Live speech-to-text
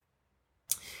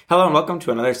Hello and welcome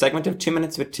to another segment of 2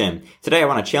 Minutes with Tim. Today I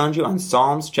want to challenge you on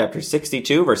Psalms chapter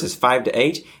 62 verses 5 to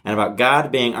 8 and about God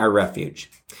being our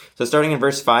refuge. So starting in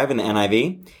verse 5 in the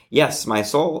NIV, "Yes, my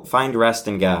soul, find rest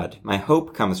in God. My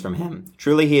hope comes from him.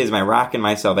 Truly he is my rock and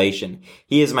my salvation.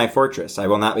 He is my fortress. I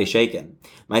will not be shaken.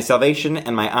 My salvation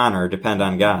and my honor depend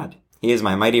on God. He is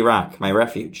my mighty rock, my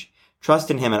refuge. Trust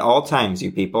in him at all times,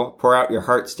 you people. Pour out your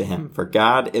hearts to him, for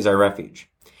God is our refuge."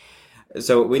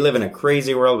 So we live in a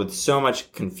crazy world with so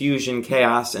much confusion,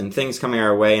 chaos, and things coming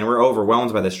our way, and we're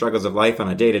overwhelmed by the struggles of life on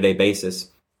a day-to-day basis.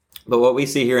 But what we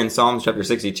see here in Psalms chapter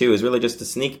 62 is really just a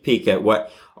sneak peek at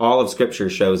what all of Scripture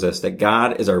shows us, that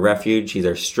God is our refuge, he's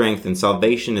our strength, and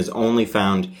salvation is only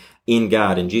found in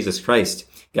God, in Jesus Christ,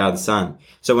 God's Son.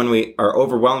 So when we are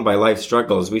overwhelmed by life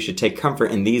struggles, we should take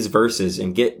comfort in these verses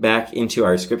and get back into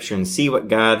our Scripture and see what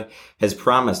God has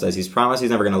promised us. He's promised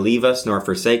he's never going to leave us nor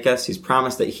forsake us. He's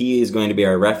promised that he is going to be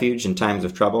our refuge in times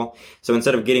of trouble. So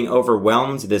instead of getting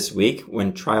overwhelmed this week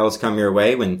when trials come your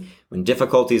way, when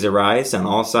difficulties arise on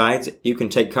all sides, you can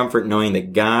take comfort knowing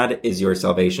that God is your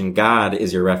salvation, God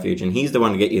is your refuge, and he's the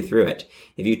one to get you through it.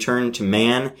 If you turn to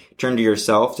man, turn to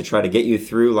yourself to try to get you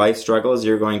through life struggles,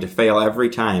 you're going to fail every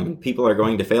time, and people are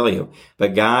going to fail you.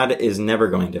 But God is never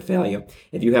going to fail you.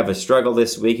 If you have a struggle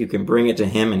this week, you can bring it to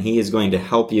him, and he is going to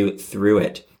help you through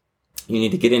it. You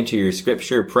need to get into your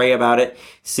Scripture, pray about it,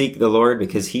 seek the Lord,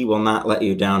 because he will not let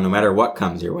you down no matter what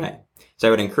comes your way. So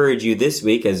I would encourage you this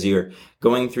week, as you're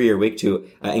going through your week, to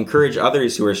encourage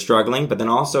others who are struggling, but then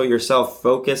also yourself,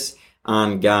 focus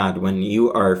on God. When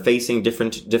you are facing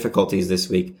different difficulties this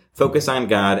week, focus on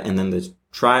God, and then the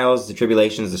trials, the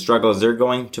tribulations, the struggles, they're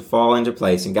going to fall into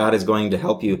place, and God is going to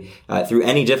help you through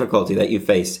any difficulty that you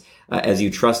face as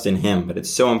you trust in him. But it's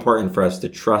so important for us to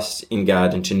trust in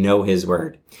God and to know his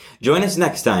word. Join us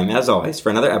next time, as always,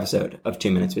 for another episode of 2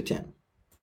 Minutes with Tim.